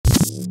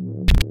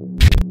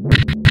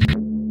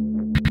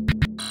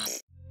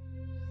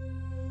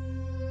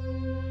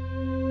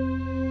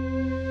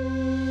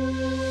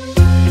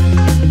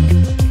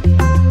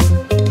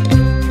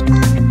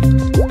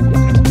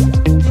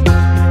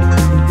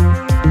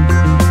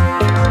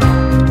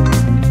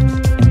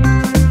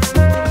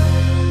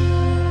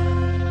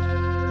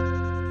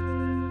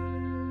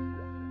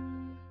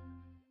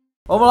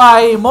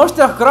lá, hein?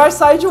 Monster Cross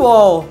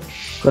Sidewall.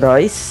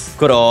 Cross.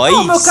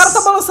 Não, meu cara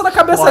tá balançando a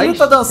cabeça ali,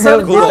 tá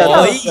dançando.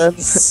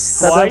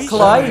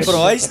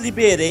 Cross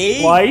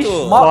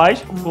Liberator.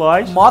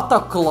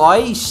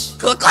 Motocloss.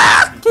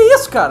 Que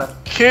isso, cara?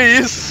 Que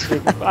isso?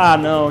 Ah,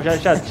 não, já.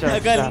 A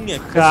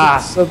galinha.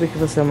 Soube que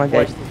você é uma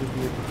gasta de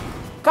vida.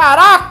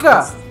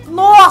 Caraca!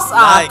 Nossa!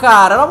 Ah,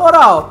 cara, na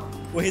moral.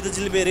 Corrida de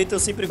Liberator eu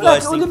sempre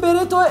Moleque, gosto. o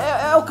Liberator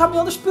é o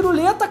caminhão das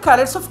piruletas,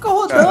 cara. Ele só fica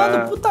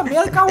rodando. Puta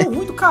merda, carro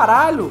ruim do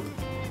caralho.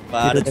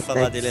 Para de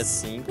falar dele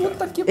assim.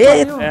 Puta que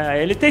pariu.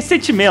 É, ele tem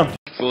sentimento.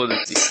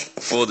 Foda-se.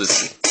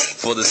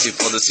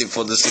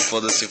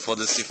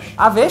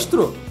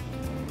 Avestro?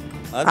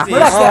 Avestro.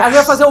 Moleque, a gente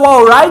vai fazer o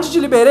Wallride de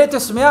Liberator, é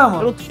isso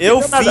mesmo?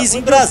 Eu fiz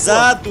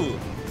embrasado.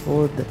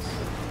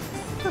 Foda-se.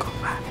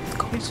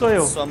 Quem sou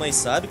eu? Sua mãe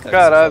sabe, cara?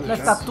 Caralho.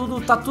 Moleque, tá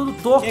tudo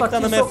torto Quem é que aqui, tá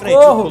na minha frente?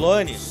 socorro. O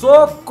clone?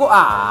 Socorro.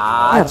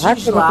 Ah, Caraca,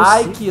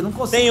 dislike. Não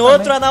consigo Tem também.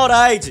 outro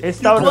Anauride. Esse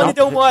O tá clone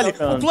deu mole.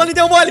 tá O clone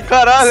deu mole.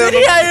 Caralho.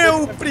 Seria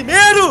eu o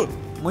primeiro?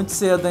 Muito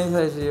cedo, hein,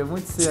 ZG?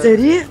 Muito cedo.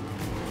 Seria?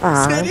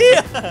 Ah,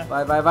 Seria?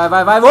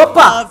 Vai.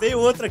 Opa! Ah, veio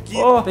outro aqui.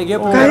 Peguei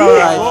o primeiro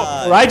Wallride.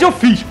 O Wallride eu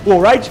fiz. O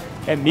Wallride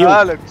é meu.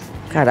 Caralho.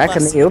 caraca,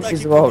 nem eu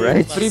fiz o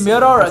Wallride.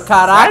 Primeiro Wallride.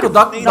 Caraca, o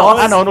Doc...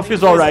 Não, não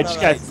fiz o Wallride,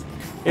 esquece.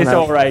 Esse é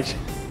o Wallride.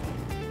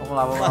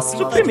 Vamos lá. Fiz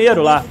o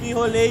primeiro lá. Me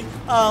enrolei.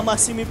 Ah, o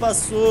Marcinho me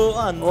passou.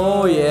 Ah,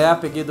 não. Oh, yeah,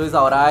 peguei dois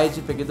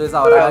Wallride.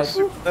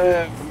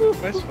 É,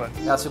 mais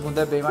fácil. A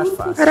segunda é bem mais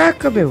fácil.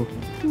 Caraca, meu.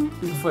 O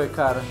que foi,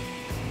 cara?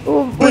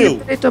 O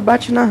Liberator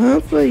bate na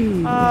rampa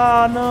e...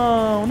 Ah,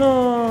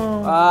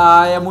 não.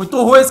 Ah, é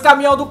muito ruim esse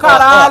caminhão do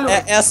caralho.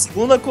 É a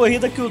segunda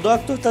corrida que o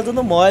Doctor tá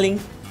dando mole, hein?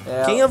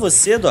 Quem é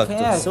você, Doctor?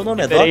 Quem é? Seu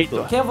nome é Liberator.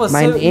 Doctor? Quem é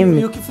você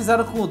e o que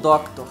fizeram com o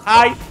Doctor?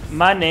 Hi,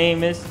 my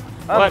name is...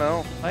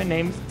 Não. My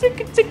name is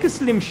Tic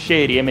Slim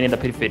Shady, a menina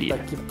da periferia.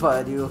 Puta que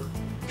pariu.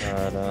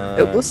 Caralho.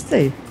 Eu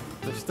gostei.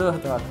 Gostou,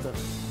 Doctor?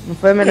 Não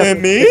foi a melhor É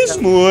coisa.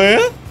 mesmo,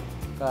 é?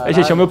 Caralho.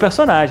 Gente, é o meu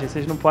personagem,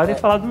 vocês não podem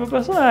falar do meu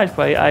personagem,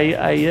 pô.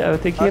 Aí eu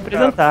tenho que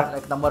representar.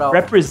 Moleque, na moral.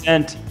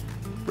 Represent.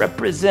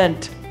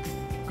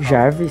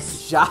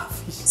 Jarvis?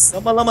 Jarvis.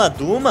 Samba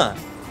Lamaduma?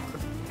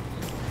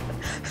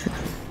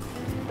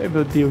 Ai,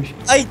 meu Deus.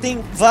 Aí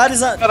tem vários...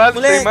 Caralho,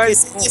 Moleque, tem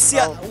mais esse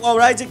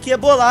Wallride aqui é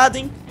bolado,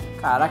 hein?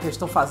 Caraca, eles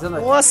estão fazendo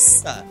aqui.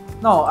 Nossa!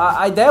 Não,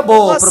 a ideia é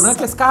boa. Nossa, O problema é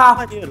que esse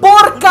carro é maneiro.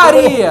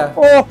 porcaria.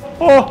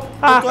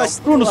 Ah, tô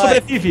achando Bruno lá.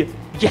 sobrevive.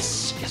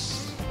 Yes.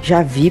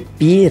 Já vi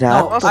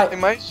pirata. Não, Nossa, tem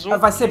mais um.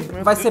 Vai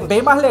ser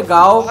bem mais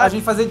legal a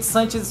gente fazer de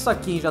Sanchez isso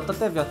aqui, já tô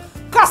até vendo.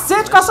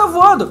 Cacete, o caça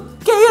voando!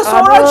 Que isso,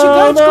 Wallride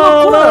gigante, que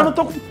loucura! Eu não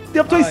tô com...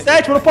 Eu tô em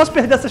sétimo, eu não posso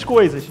perder essas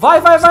coisas.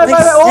 Vai.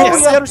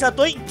 Terceiro, já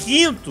tô em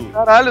quinto.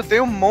 Caralho,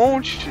 tem um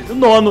monte. O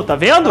nono, tá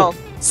vendo? Não,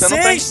 você não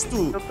tá em...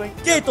 Sexto! Eu tô em...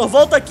 Keitor,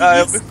 volta aqui, Ah,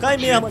 eu isso. me Cai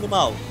fudi. mesmo,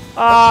 animal.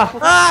 Não,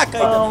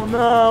 Cai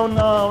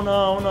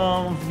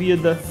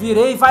vida.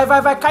 Virei,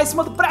 vai, cai em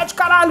cima do prédio,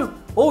 caralho!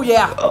 Oh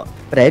yeah!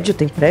 Prédio?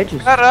 Tem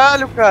prédios?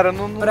 Caralho, cara,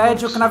 não...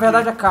 Prédio que na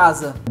verdade é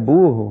casa.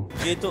 Burro.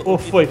 Keitor, Oh, o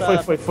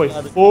Keitor foi.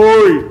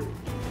 Foi!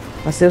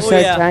 Passei o Oh,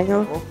 yeah.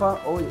 certinho. Opa,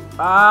 oi.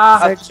 Ah!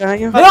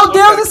 Certinho. Meu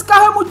Deus, esse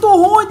carro é muito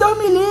ruim, Deus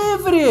me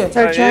livre!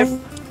 Certinho.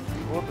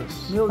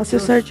 Foda-se. Meu Passei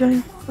o Deus.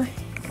 certinho.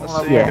 Vamos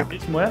lá, Yeah.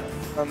 Ritmo é?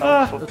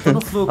 Ah, Eu tô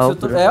no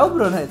fluxo, É o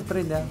Bruno, tô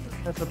prendendo.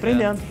 Eu tô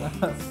aprendendo.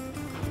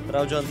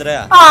 Claudio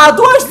André. Ah,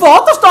 2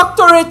 voltas,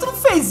 Dr. Ray, tu não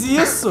fez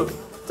isso!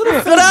 Tu não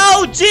fez.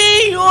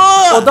 Claudinho!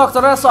 Ô,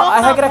 Doctor, olha só, a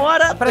regra...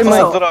 Agora- Presta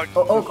atenção. Droga.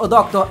 Ô,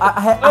 Doctor,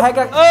 a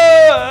regra...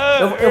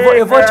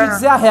 Eu vou te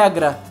dizer a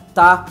regra,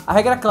 tá? A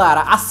regra é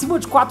clara. Acima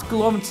de 4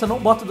 km você não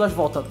bota 2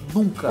 voltas.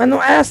 Nunca. Mas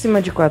não é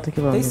acima de 4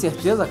 km. Tem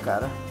certeza,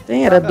 cara?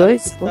 Tem, era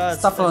 2. Você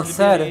tá falando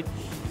sério?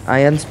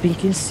 I am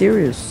speaking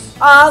serious.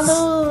 Ah,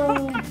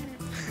 não!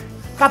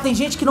 Cara, tem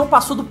gente que não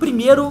passou do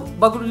primeiro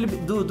bagulho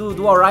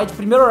do Wallride.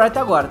 Primeiro Wallride até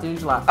agora, tem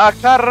gente lá. Ah,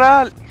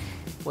 caralho.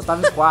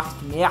 Botava em quarto,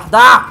 que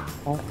merda!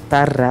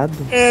 Tarado.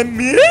 É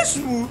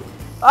mesmo?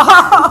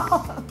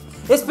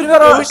 Esse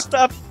primeiro Eu Wallride...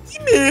 estava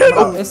primeiro!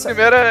 Não, esse...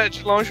 Primeiro é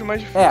de longe mais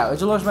difícil. É,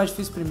 de longe mais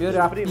difícil primeiro é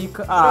a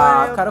pica.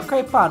 Ah, cara, eu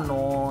caí pra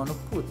nono.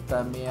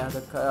 Puta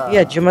merda, cara. E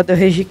a Dilma deu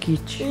rage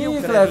kit.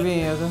 Ih,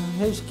 Clevinho,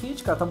 Rage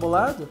Kit, cara, tá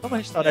bolado? Vamos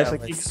restaurar isso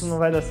aqui, que isso não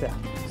vai dar certo.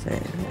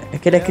 É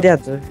que ele é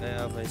criador.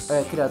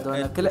 É, criador,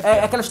 né?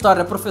 É aquela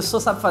história, professor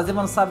sabe fazer,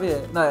 mas não sabe...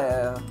 Não,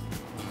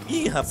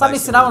 Ih, rapaz. sabe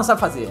ensinar, mas não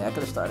sabe fazer, é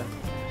aquela história.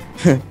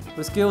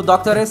 Por isso que o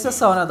Doctor é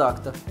exceção, né,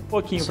 Doctor? Um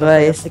pouquinho Só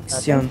é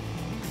excepción.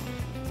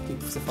 O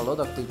que você falou,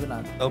 Doctor? Não entendi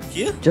nada. É o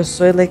quê? Eu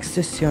sou a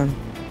excepción.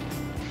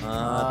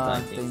 Ah, tá,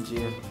 entendi.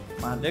 entendi.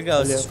 Mas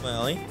Legal esse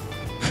espanhol, hein?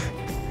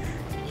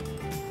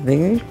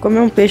 Vem comer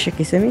um peixe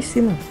aqui, você me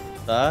ensina.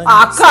 Tá.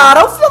 Ah,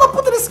 cara, o filho da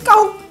puta desse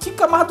carro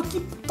quica mais do que...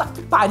 Puta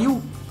que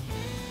pariu.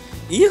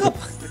 Ih,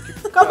 rapaz.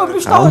 Cara, meu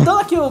bicho tá rodando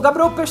aqui, o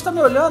Gabriel Peixe tá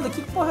me olhando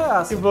aqui, que porra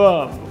é essa?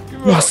 Vamos.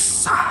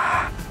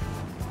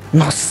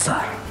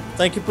 Nossa.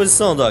 Tá em que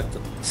posição,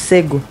 Doctor?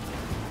 Cego.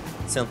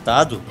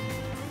 Sentado?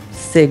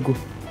 Cego.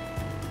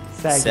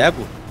 Segue.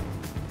 Cego?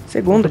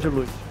 Segundo. Ponta de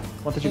luz.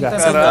 Ponta de Quem tá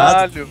gás. sentado?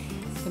 Caralho.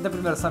 Quem tá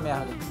primeiro essa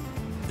merda?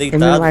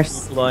 Deitado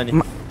Márcio. no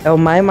clone. É o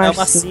mais É o Marcinho.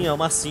 Marcinho, é o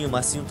Marcinho. O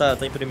Marcinho tá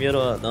em primeiro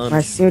ano.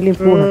 Marcinho ele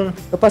empurra.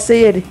 Eu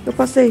passei ele, eu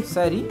passei.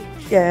 Sério?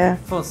 É.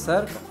 Falando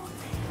sério,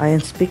 cara? I am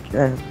speak...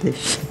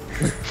 deixa.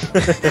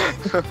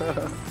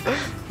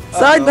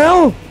 Sai,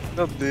 não!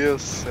 Meu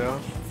Deus do céu.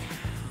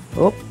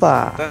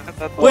 Opa!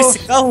 Pô, esse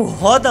carro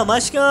roda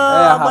mais que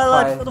a rapaz.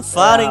 bailarina do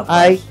faro, hein?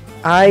 Ai,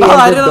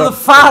 Bailarina underdog. do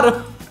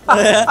faro!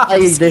 É.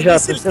 Aí, DJ,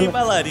 Se ele se tem eu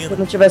bailarina.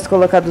 não tivesse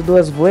colocado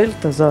 2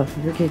 voltas, ó,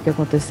 viu o que ia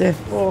acontecer?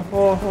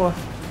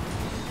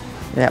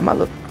 É,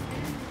 maluco.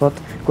 Volta.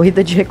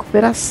 Corrida de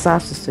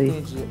recuperaçaço isso aí.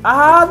 Entendi.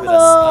 Ah,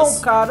 não,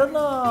 cara,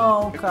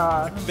 não,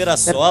 cara. Recupera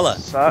sola.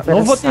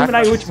 Não vou saco.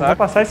 terminar em último, vou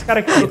passar esse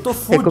cara aqui. Eu tô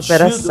fudido.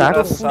 Recupera eu saco.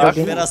 tô fudido.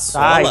 Recupera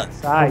sola.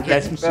 Sai,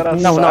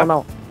 12º.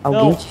 Não.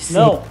 Alguém te se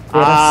Não. recupera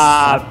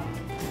Ah,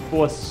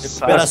 pô,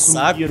 Recupera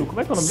saco.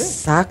 Como é que é o nome dele?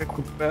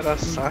 saco. Espera,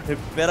 saco.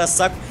 Recupera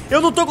saco.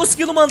 Eu não tô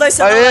conseguindo mandar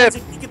esse Aê, análise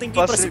aqui que tem que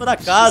ir pra cima da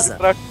casa.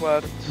 Pra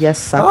quarto. E é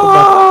saco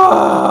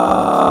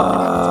Ah!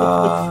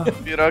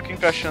 Piroca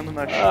encaixando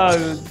na chave. Ah,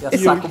 meu E é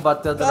saco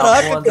batendo na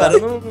Caraca, bunda. cara,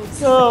 não.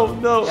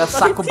 É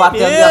saco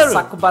batendo, é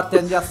saco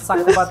batendo, é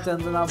saco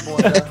batendo na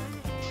bunda.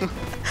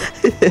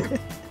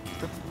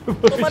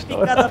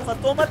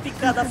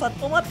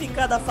 Toma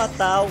picada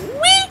fatal.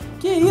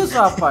 Que isso,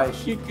 rapaz?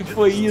 Que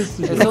foi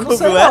isso, Esse gente? eu não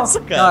sei viu não.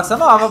 essa, cara? Não, essa é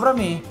nova pra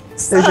mim.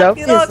 Eu já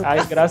ouvi isso.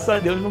 Ai, graças a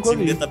Deus nunca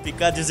ouvi. Tá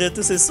picado de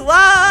jeito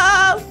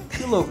sensual.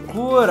 Que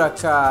loucura,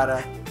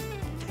 cara.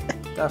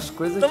 As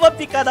coisas... Toma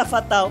picada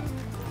fatal.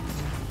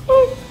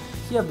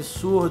 Que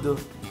absurdo.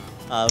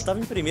 Ah, eu tava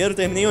em primeiro,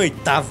 terminei em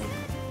oitavo.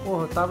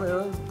 Porra,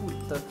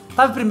 puta.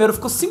 Tava em primeiro,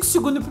 ficou 5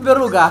 segundos em primeiro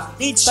lugar.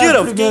 Mentira, Tava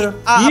eu em fiquei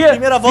primeiro. a Ih,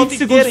 primeira volta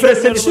 20 inteira segundos em pra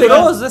primeiro ser lugar.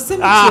 Mentiroso? Esse é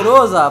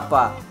mentiroso,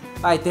 rapaz.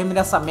 Aí, termina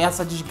essa merda,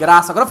 essa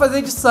desgraça. Agora eu vou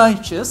fazer de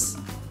Sanchez,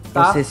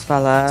 tá? Vocês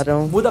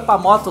falaram. Muda pra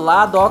moto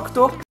lá,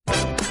 Doctor.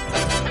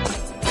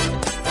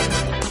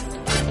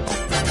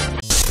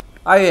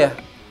 Aí,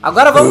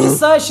 agora vamos de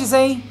Sanchez,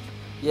 hein?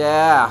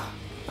 Yeah.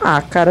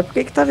 Ah, cara, por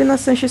que tá vindo a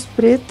Sanchez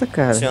preta,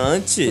 cara? Você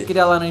Chante.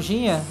 queria a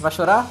laranjinha? Vai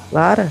chorar?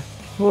 Lara,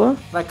 vou.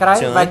 Vai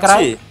cry? Vai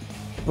cry?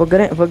 Vou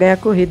ganhar a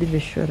corrida em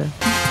vez de chorar.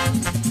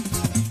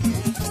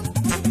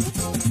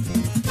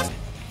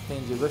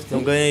 Entendi, gostei.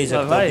 Não ganhei já,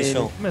 Já que tá vai, no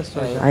chão. ele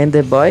começou É. já. I am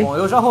the boy. Bom,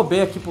 eu já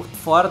roubei aqui por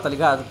fora, tá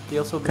ligado? Porque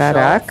eu sou bichão,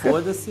 Caraca.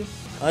 foda-se.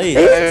 Aí,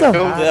 Eita.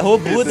 é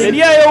robudo, hein?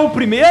 Seria eu o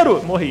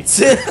primeiro? Morri.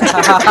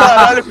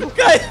 Caralho,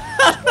 cai.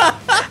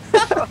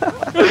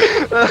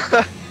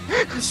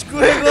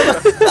 Escorregou na...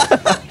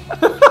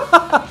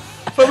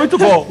 Foi muito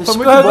bom, foi muito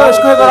Escorregou, bom.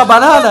 escorregou na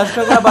banana?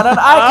 Escorregou na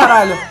banana? Ai,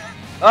 caralho.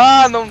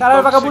 Ah, não. Caralho,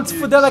 o não vagabundo se consegui.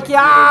 fudendo aqui.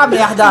 Ah,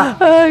 merda.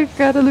 Ai,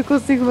 cara, eu não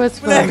consigo mais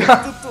falar.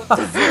 Moleque,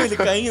 tu viu ele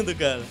caindo,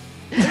 cara?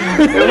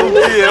 Eu não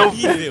vi, eu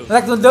vi. Horrível.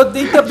 Moleque, não deu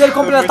nem tempo dele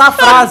completar a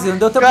frase. Não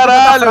deu tempo de completar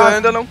a Caralho, eu frase.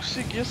 ainda não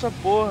consegui essa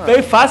porra.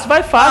 Veio fácil,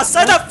 vai Ah, fácil.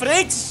 sai da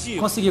frente,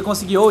 Chico.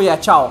 Consegui. Oh,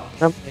 yeah, tchau.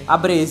 A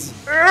Braze.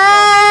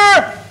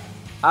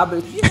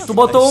 Abre. Tu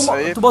botou Isso uma,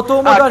 aí. tu botou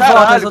uma Ah, ou duas caralho,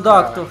 voltas, ô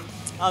cara. Doctor.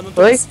 Ah, não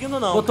tô Oi? conseguindo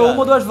não, Botou cara. uma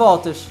ou duas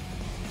voltas.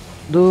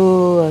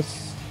 2.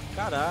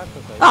 Caraca, cara.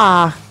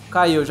 Ah,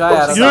 Caiu, já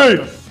era. Consegui.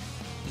 Doctor.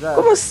 Já era.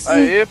 como assim?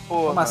 Aê,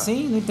 porra. Como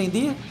assim? Não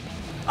entendi.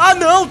 Ah,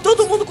 não,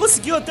 todo mundo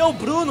conseguiu, até o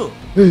Bruno.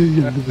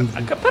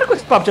 Para com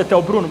esse papo de até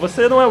o Bruno,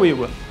 você não é o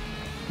Igor.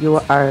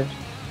 You are.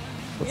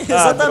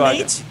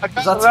 Exatamente.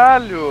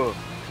 Caralho.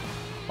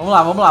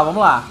 Vamos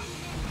lá.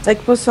 Sai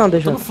que posição,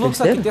 deixa Tô eu no fluxo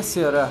terceiro? aqui,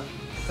 terceiro, é.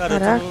 Cara,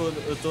 Caraca.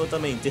 eu tô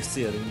também em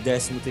terceiro, em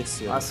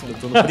 13º. Ah, sim. Eu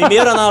tô no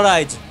primeiro na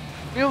Wallride.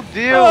 Meu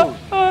Deus.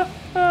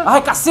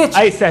 Ai, cacete!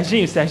 Aí,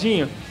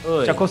 Serginho,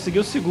 Oi. já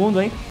conseguiu o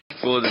segundo, hein?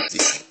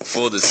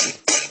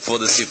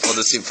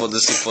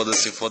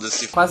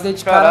 Quase dei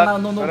de cara Caraca,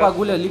 no caraca.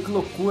 bagulho ali, que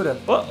loucura.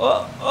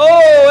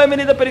 É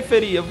menino da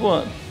periferia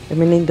voando. É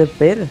menino da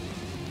pera?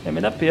 É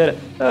menino da pera.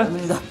 Ah,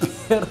 Menino da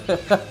pera.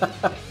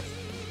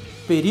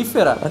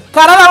 Perífera?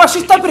 Caralho, o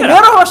AX tá em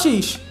primeiro ou o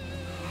AX?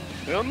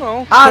 Eu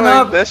não. Ah, Tô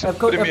não, em décimo é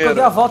porque eu dei a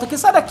primeiro. volta aqui.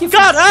 Sai daqui,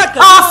 filho. Caraca!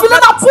 Ah, filha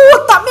da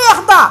puta,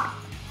 merda!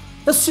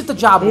 Ressuscita,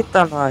 diabo.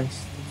 Eita, nós.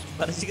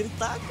 Para de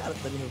gritar, cara, tá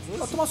Vai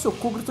nervoso? tomar seu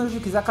cu, grita onde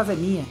quiser, a casa é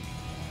minha.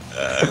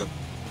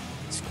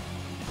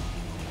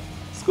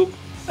 desculpa.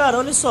 Cara,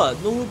 olha só,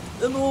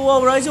 no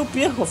Wallride eu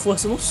perco a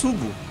força, eu não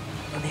subo.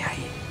 Tô nem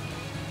aí.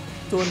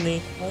 Tô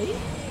nem aí.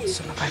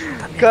 Isso não vai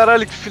contar mesmo.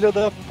 Caralho, que filha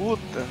da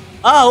puta.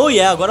 Ah, oh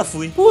yeah, agora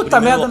fui. Puta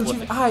Primeiro merda, não ao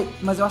tive... Ai,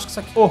 mas eu acho que isso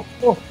aqui...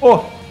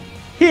 Opa.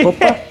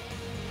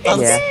 Tá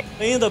no Yeah.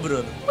 segundo ainda,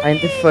 Bruno. I'm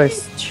the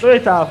first. Do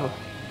oitavo.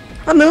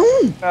 Ah,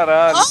 não!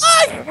 Caralho.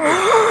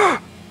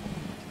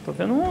 Tô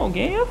vendo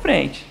alguém à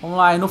frente. Vamos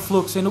lá, aí no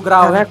fluxo, aí no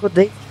grau. Caraca,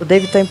 o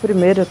Dave tá em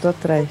primeiro, eu tô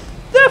atrás.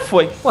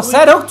 Foi. Pô,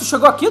 sério que tu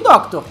chegou aqui,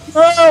 Doctor?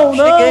 Não,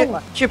 Cheguei.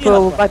 Tipo,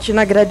 eu bati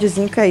na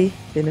gradezinha e caí,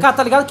 entendeu? Cara,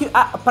 tá ligado que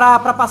pra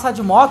passar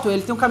de moto,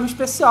 ele tem um caminho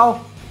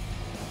especial.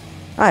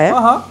 Ah, é?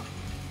 Aham.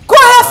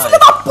 Qual é, filho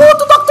da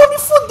puta? O Doctor me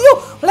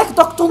fudeu. Moleque, o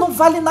Doctor não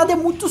vale nada, é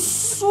muito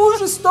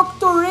sujo esse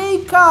Dr. Ray,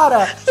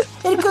 cara.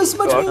 Ele caiu em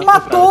cima de mim e me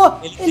matou.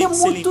 Ele Ele é tem que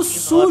ser muito limpinho,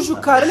 sujo,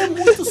 ó. cara. Ele é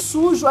muito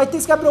sujo. Aí tem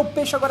esse Gabriel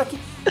Peixe agora aqui.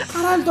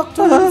 Caralho,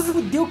 Dr. Ray me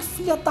fudeu, que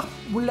filha da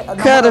mulher. Não,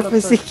 Cara, não, foi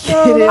Dr. sem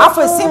querer. Ah,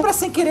 foi sempre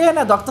sem querer,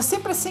 né, Doctor?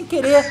 Sempre sem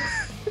querer.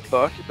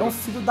 É um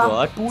filho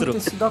da puta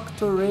esse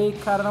Dr. Ray,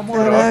 cara, na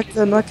moral. Caraca,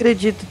 eu não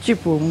acredito.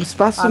 Tipo, um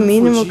espaço me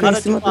mínimo fudi. que em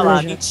Para cima de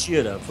falar, do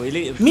mentira. Foi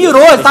ele.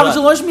 Mirou, ele tava de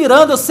longe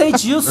mirando, eu sei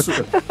disso.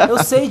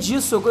 Eu sei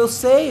disso, eu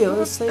sei.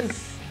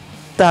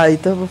 Tá,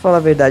 então eu vou falar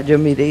a verdade. Eu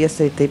mirei e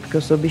acertei porque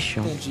eu sou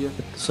bichão. Entendi. Eu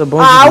sou bom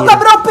de Ah, o mira.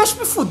 Gabriel Peixe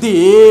me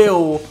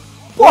fudeu.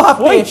 Porra,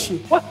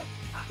 Peixe.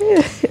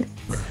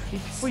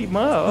 Fui,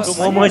 mano.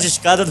 Tomou uma de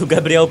escada do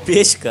Gabriel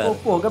Peixe, cara.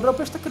 Pô, o Gabriel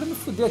Peixe tá querendo me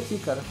fuder aqui,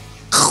 cara.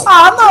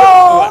 Ah,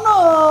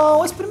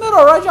 não. Esse primeiro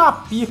ride é uma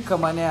pica,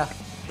 mané.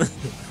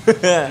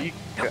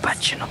 Eu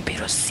bati no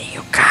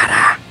pirocinho,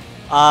 cara.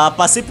 Ah,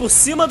 passei por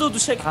cima do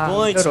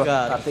checkpoint, melhorou.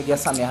 Tá, cara. peguei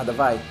essa merda,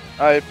 vai.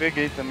 Ah, eu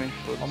peguei também,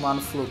 foda-se. Vamos lá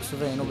no fluxo,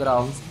 vem, no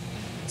grau.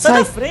 Sai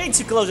Sai. da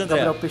frente, Cláudio André.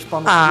 Gabriel Peixe pau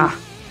no Ah. cu.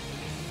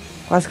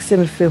 Quase que você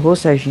me ferrou,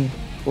 Serginho.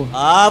 Porra.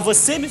 Ah,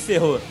 você me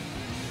ferrou.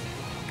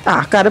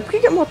 Ah, cara, por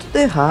que a moto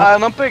deu errado? Ah, eu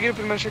não peguei o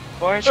primeiro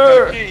checkpoint,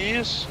 cara. Que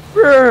isso?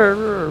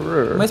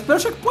 Mas pelo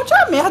checkpoint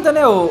é a merda,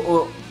 né,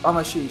 o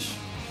AMAX?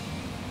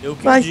 Eu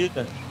que Vai.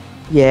 diga.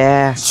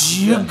 Yeah,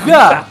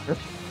 Diga!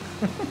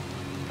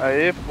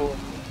 Aê, pô.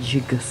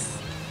 gigas.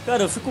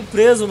 Cara, eu fico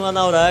preso no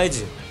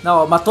Wallride.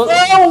 Não, mas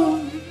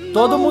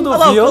todo mundo Olha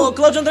lá, o viu.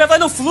 Cláudio André vai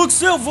no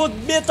fluxo, eu vou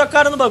meto a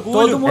cara no bagulho.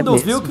 Todo mundo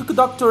mesmo. viu o que o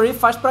Dr. Ray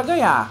faz pra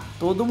ganhar.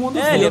 Todo mundo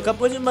É, ele viu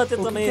acabou de me bater o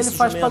que também ele esse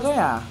faz pra jumento.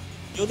 ganhar.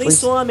 Eu nem Pois-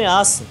 sou uma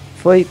ameaça.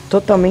 Foi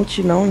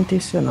totalmente não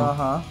intencional.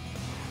 Aham.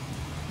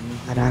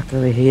 Caraca,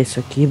 eu errei isso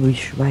aqui,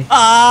 bicho. Vai.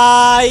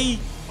 Ai!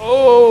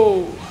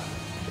 Oh.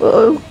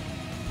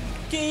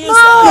 Que isso?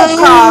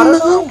 Cara,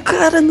 Não,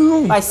 cara,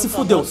 não. Ai, se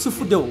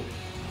fudeu.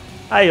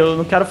 Aí, eu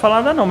não quero falar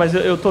nada não, mas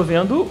eu tô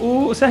vendo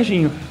o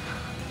Serginho.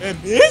 É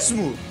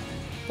mesmo?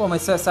 Pô,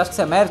 mas você acha que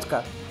isso é mérito,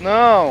 cara?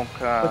 Não,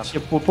 cara.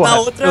 Tipo, porra, Na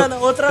outra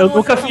eu não,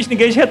 nunca não. fiz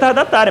ninguém de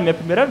retardatário, é minha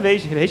primeira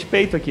vez,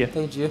 respeito aqui.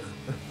 Entendi.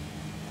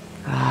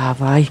 Ah,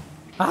 vai.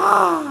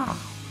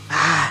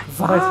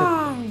 Vai.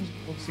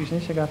 Não consigo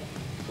nem chegar.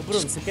 Ô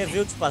Bruno, você quer ver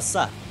eu te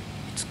passar?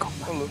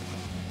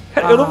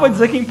 Cara, eu não vou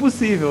dizer que é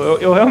impossível,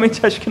 eu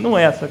realmente acho que não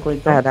é essa coisa.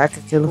 Então, Caraca,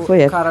 aquilo foi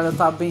épico. Caralho, eu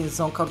tava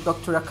benzão, cara. O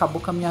Dr.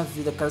 acabou com a minha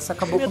vida, cara. Você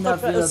acabou com a minha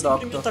vida, Eu sempre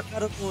Doctor. meto a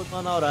cara no Foi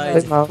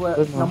Wallride. mal, Tu é-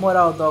 foi mal. Na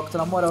moral, Doctor,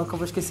 na moral, nunca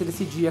vou esquecer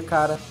desse dia,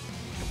 cara.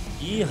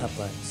 Ih,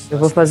 rapaz. Eu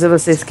vou fazer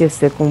você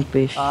esquecer com um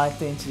peixe. Ah,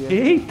 entendi.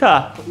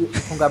 Eita!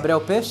 Com Gabriel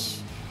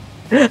Peixe?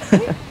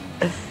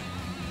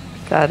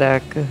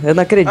 Caraca, eu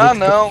não acredito. Ah, que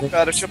não,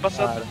 cara. Eu tinha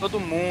passado Cara. por todo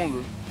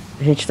mundo.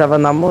 A gente tava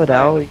na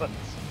moral. Tava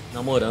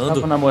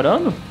Namorando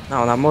namorando?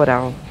 Não, na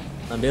moral.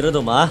 na beira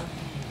do mar.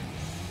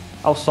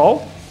 Ao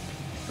sol?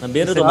 Na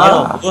beira do mar,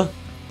 Ah. amor.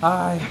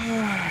 Ai.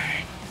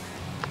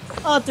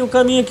 Ah, tem um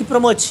caminho aqui pra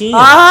motinha.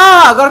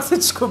 Ah, agora que você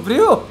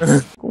descobriu?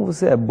 Como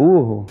você é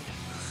burro.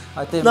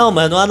 Aí Não,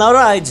 mas no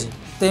Wallride.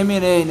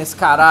 terminei nesse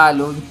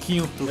caralho, em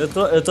quinto.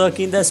 Eu tô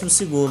aqui em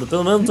 12º.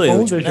 Pelo menos não tô eu.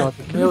 Bom, Tipo, né?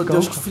 Jota, que Meu legal.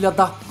 Deus, que filha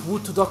da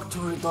puta,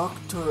 Doctor.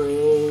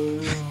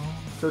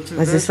 Se eu te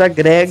Mas vejo- isso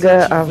agrega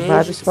se eu a te vejo-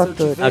 vários se eu te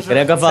fatores. vejo-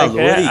 Agrega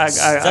valores.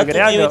 Já tomei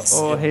Agrega esse.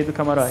 o rei do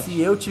camarote. Se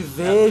eu te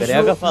vejo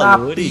Agrega na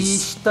valores.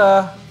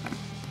 pista,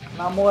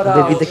 na moral,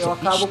 Bebida eu que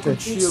acabo pista.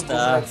 contigo, Tá.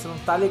 moleque. Você não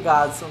tá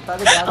ligado,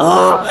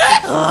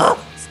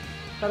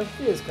 Cara,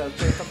 que isso, cara?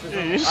 Tá preso?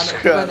 Isso, Ah, não,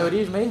 cara. tem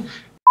aneurisma aí?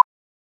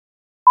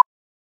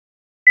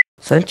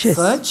 Sanchez?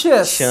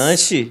 Sanchez?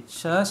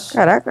 Chance.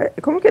 Caraca,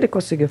 como que ele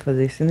conseguiu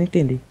fazer isso? Eu não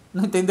entendi.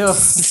 Não entendeu?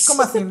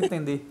 Como assim não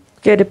entendi?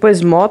 Porque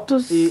depois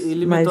motos. E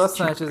limitou a mas,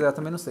 tipo, Sanchez,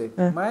 também não sei.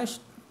 É.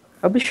 Mas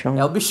é o bichão.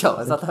 é o bichão,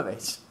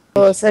 exatamente.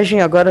 Ô,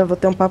 Serginho, agora eu vou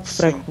ter um papo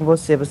franco com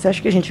você. Você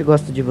acha que a gente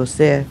gosta de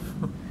você?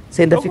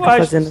 Você ainda Eu fica gosto.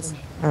 fazendo.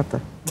 Ah, tá.